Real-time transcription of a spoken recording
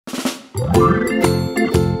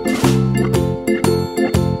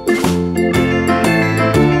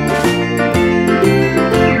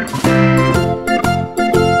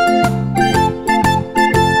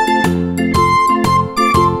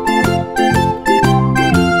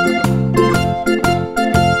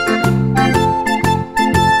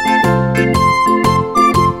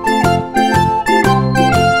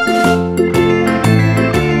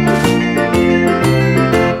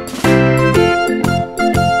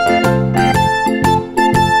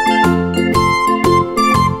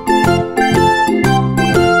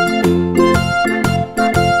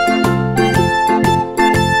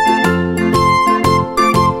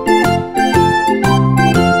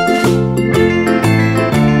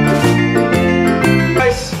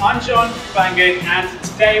Banggood, and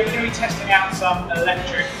today we're going to be testing out some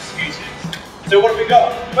electric scooters. So what have we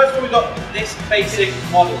got? First of all, we've got this basic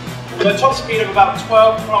model. We've got a top speed of about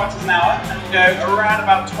 12 kilometers an hour and we'll go around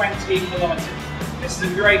about 20 kilometers. This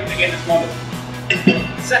is a great beginner's model.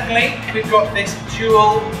 Secondly, we've got this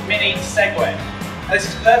dual Mini-Segway. This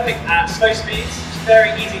is perfect at slow speeds. It's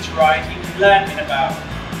very easy to ride. You can learn in about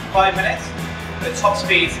 5 minutes. But at top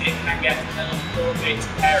speeds, it can get a little bit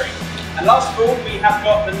hairy. And last of all, we have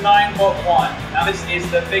got the Ninebot one. Now this is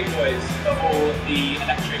the big boys of all the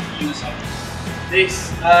electric unicycles.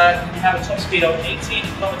 This can have a top speed of 18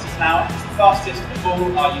 kilometers an hour. It's the fastest of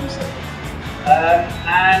all our unicycles.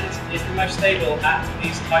 And is the most stable at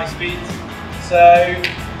these high speeds. So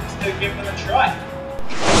let's go give them a try.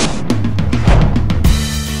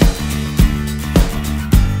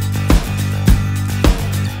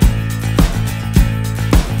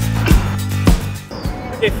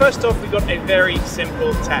 Okay, first off, we've got a very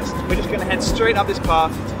simple test. We're just going to head straight up this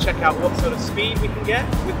path to check out what sort of speed we can get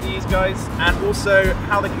with these guys and also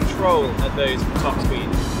how they control at those top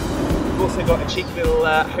speeds. We've also got a cheeky little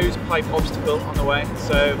hose pipe obstacle on the way,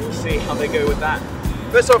 so we'll see how they go with that.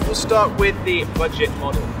 First off, we'll start with the budget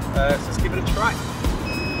model. So let's give it a try.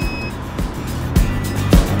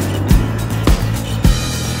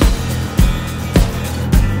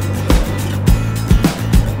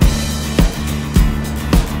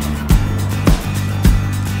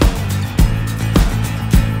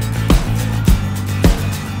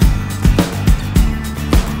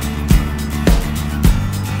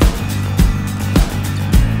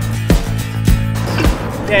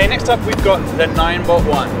 Okay, next up we've got the Ninebot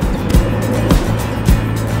one.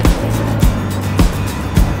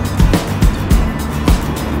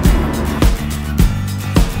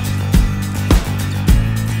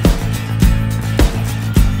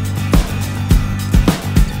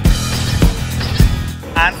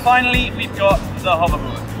 And finally we've got the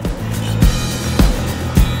Hoverboard.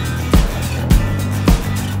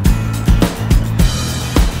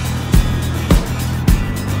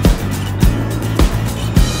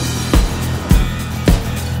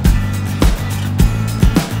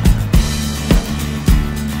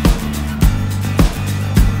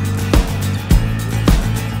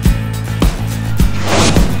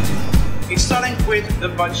 Starting with the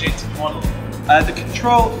budget model. The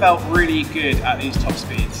control felt really good at these top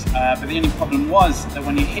speeds, but the only problem was that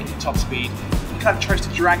when you hit the top speed, it kind of tries to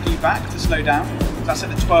drag you back to slow down. So that's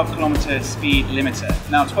at the 12 kilometer speed limiter.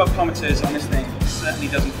 Now 12 kilometers on this thing certainly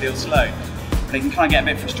doesn't feel slow, but it can kind of get a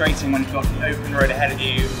bit frustrating when you've got an open road ahead of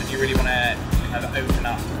you and you really want to kind of open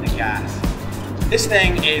up the gas. This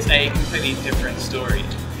thing is a completely different story.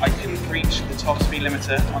 I couldn't reach the top speed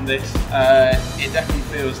limiter on this. It definitely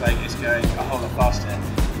feels like it's going a whole lot faster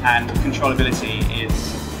and controllability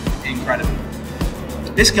is incredible.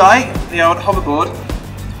 This guy, the old hoverboard,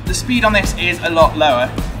 the speed on this is a lot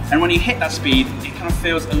lower, and when you hit that speed it kind of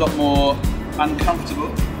feels a lot more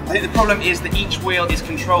uncomfortable. I think the problem is that each wheel is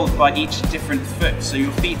controlled by each different foot, so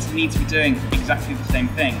your feet need to be doing exactly the same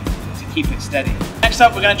thing to keep it steady. Next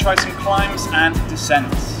up we're going to try some climbs and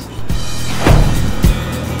descents.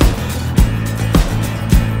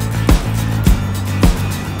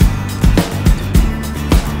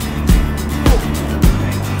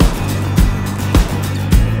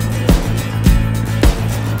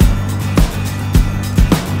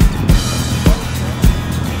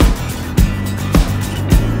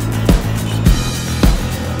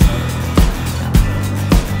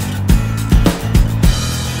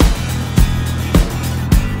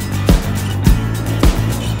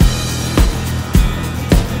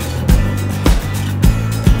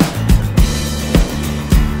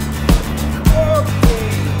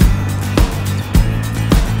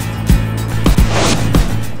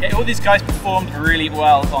 All these guys performed really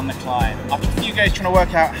well on the climb. After a few goes trying to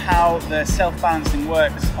work out how the self-balancing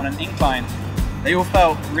works on an incline, they all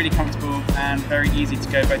felt really comfortable and very easy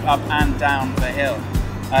to go both up and down the hill.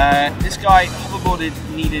 This guy, hoverboarded,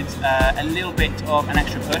 needed a little bit of an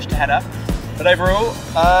extra push to head up, but overall,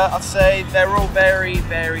 I'd say they're all very,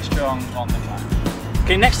 very strong on the climb.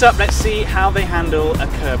 Okay, next up, let's see how they handle a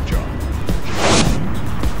curb drop.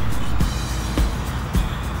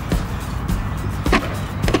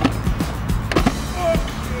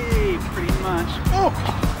 Okay, pretty much.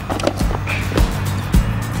 Oh.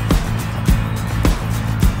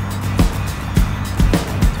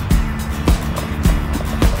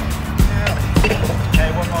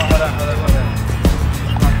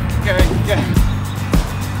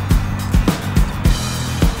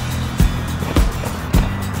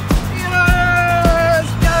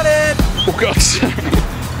 Oh gosh.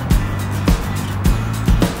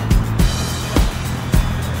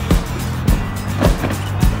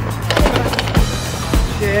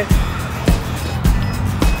 Yeah.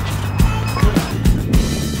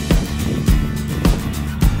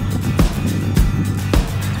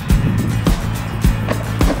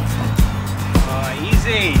 Oh,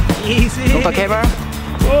 easy, easy. Hold the camera.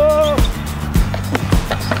 Whoa.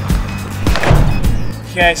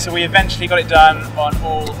 Okay, so we eventually got it done on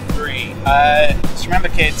all three. Just remember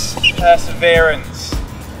kids, perseverance.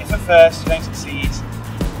 If at first you don't succeed,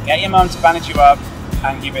 get your mum to bandage you up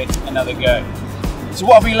and give it another go. So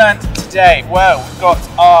what have we learnt today? Well, we've got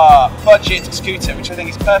our budget scooter, which I think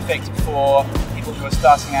is perfect for people who are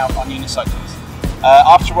starting out on unicycles.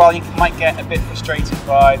 After a while you might get a bit frustrated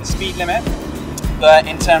by the speed limit, but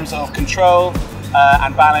in terms of control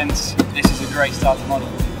and balance, this is a great starter model.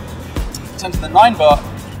 In terms of the Ninebot,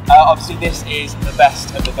 obviously this is the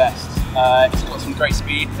best of the best. It's got some great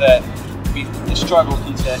speed that we struggle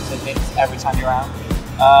to hit every time you're out.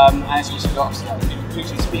 And it's also got a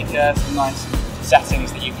Bluetooth speaker, some nice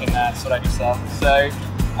settings that you can sort out yourself. So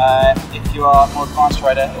if you are a more advanced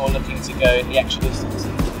rider or looking to go the extra distance,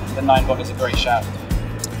 the Ninebot is a great shout.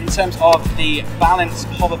 In terms of the balanced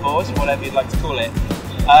hoverboard, whatever you'd like to call it,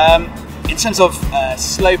 in terms of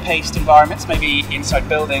slow-paced environments, maybe inside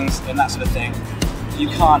buildings and that sort of thing, you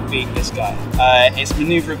can't beat this guy. Its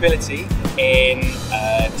manoeuvrability in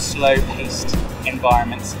slow-paced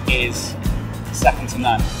environments is second to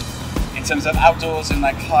none. In terms of outdoors and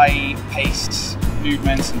like high-paced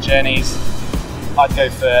movements and journeys, I'd go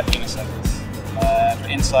for Unicycles. But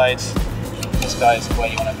inside, this guy is where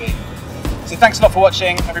you want to be. So thanks a lot for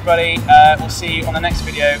watching, everybody. We'll see you on the next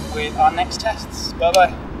video with our next tests.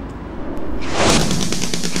 Bye-bye.